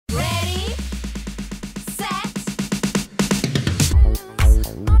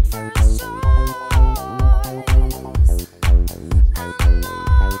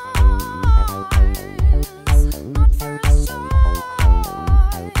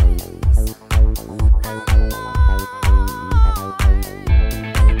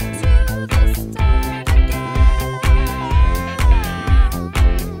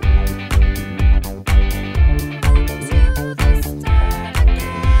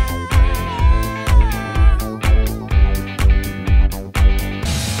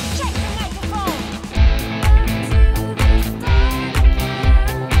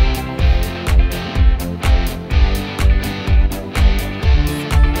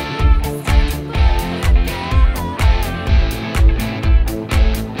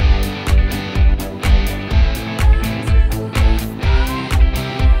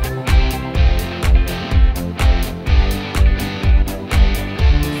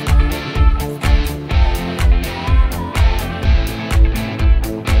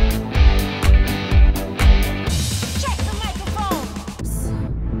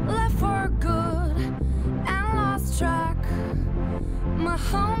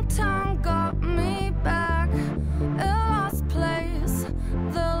hometown got me back. A lost place,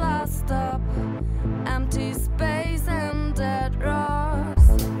 the last stop. Empty space and dead rocks.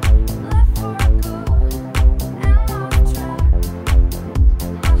 Left for good and lost track.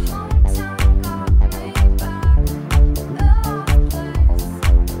 My hometown got me back. A lost place,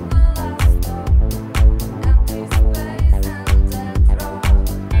 the last stop. Empty space and dead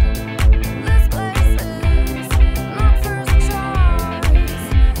rocks. This place is not first choice.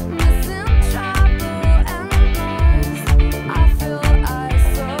 Missing trouble and noise. I feel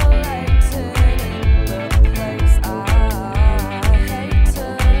isolated in the place I hated.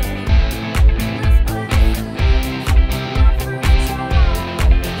 This place is not first choice.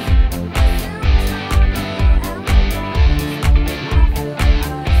 Missing trouble and noise. I feel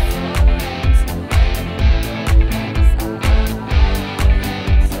isolated in the place I hated.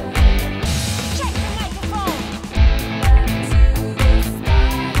 Check the microphone. Back to the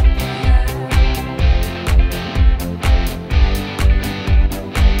start again.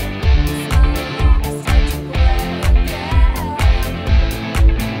 Smile along, start to play again.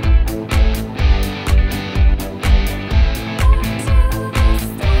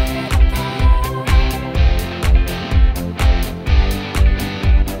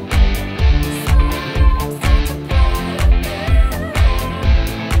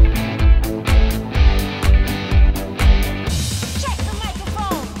 Check the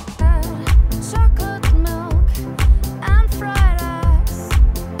microphone. Chocolate milk and fried eggs.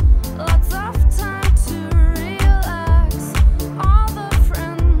 Lots of time to relax. All the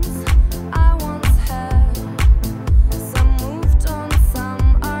friends I once had. Some moved on, some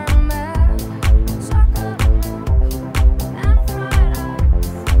are mad. Chocolate milk and fried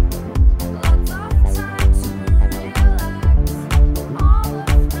eggs. Lots of time to relax. All the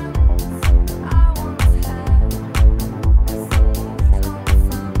friends I once had. Some moved on,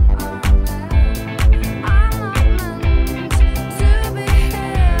 some are mad. I'm not meant to be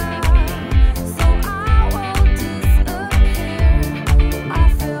here, so I will disappear. I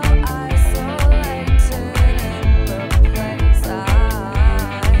feel isolated in the place I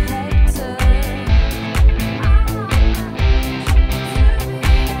hated. I'm not meant to be here,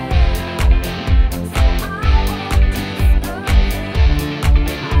 so I will disappear. I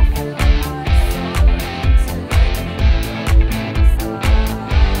feel isolated in the place I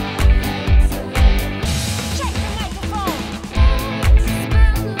hated. Check the microphone.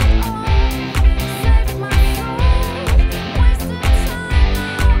 Spend it all, save my soul. Wasted time,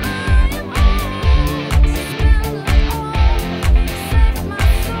 now I am old. Spend it all, save my soul. Wasted time, now I am old. Spend it all, save my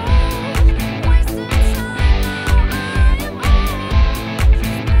soul. Wasted time, now I am old.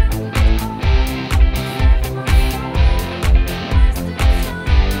 Spend it all, save my soul.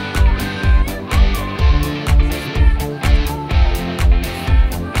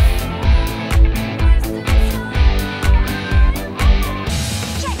 Wasted time, now I am old.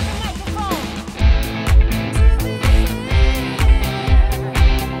 Check the microphone. To be here,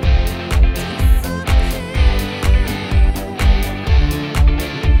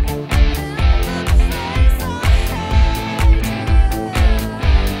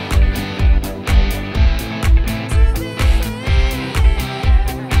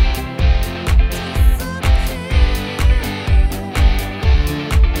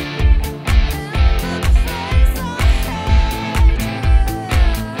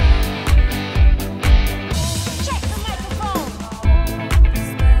 check the microphone.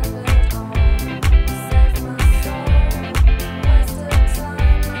 Spend it all, save my soul. Wasted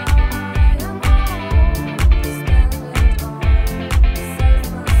time, now I am old. Spend it all, save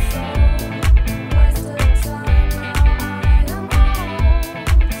my soul. Wasted time, now I am old.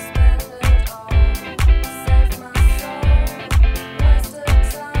 Spend it all, save my soul. Wasted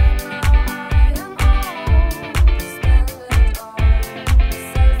time, now I am old. Spend it all,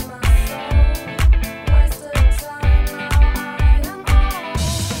 save my soul. Wasted time, now I am old.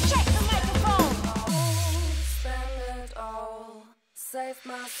 Check the microphone. Spend it all, save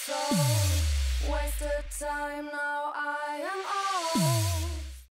my soul. Wasted time, now I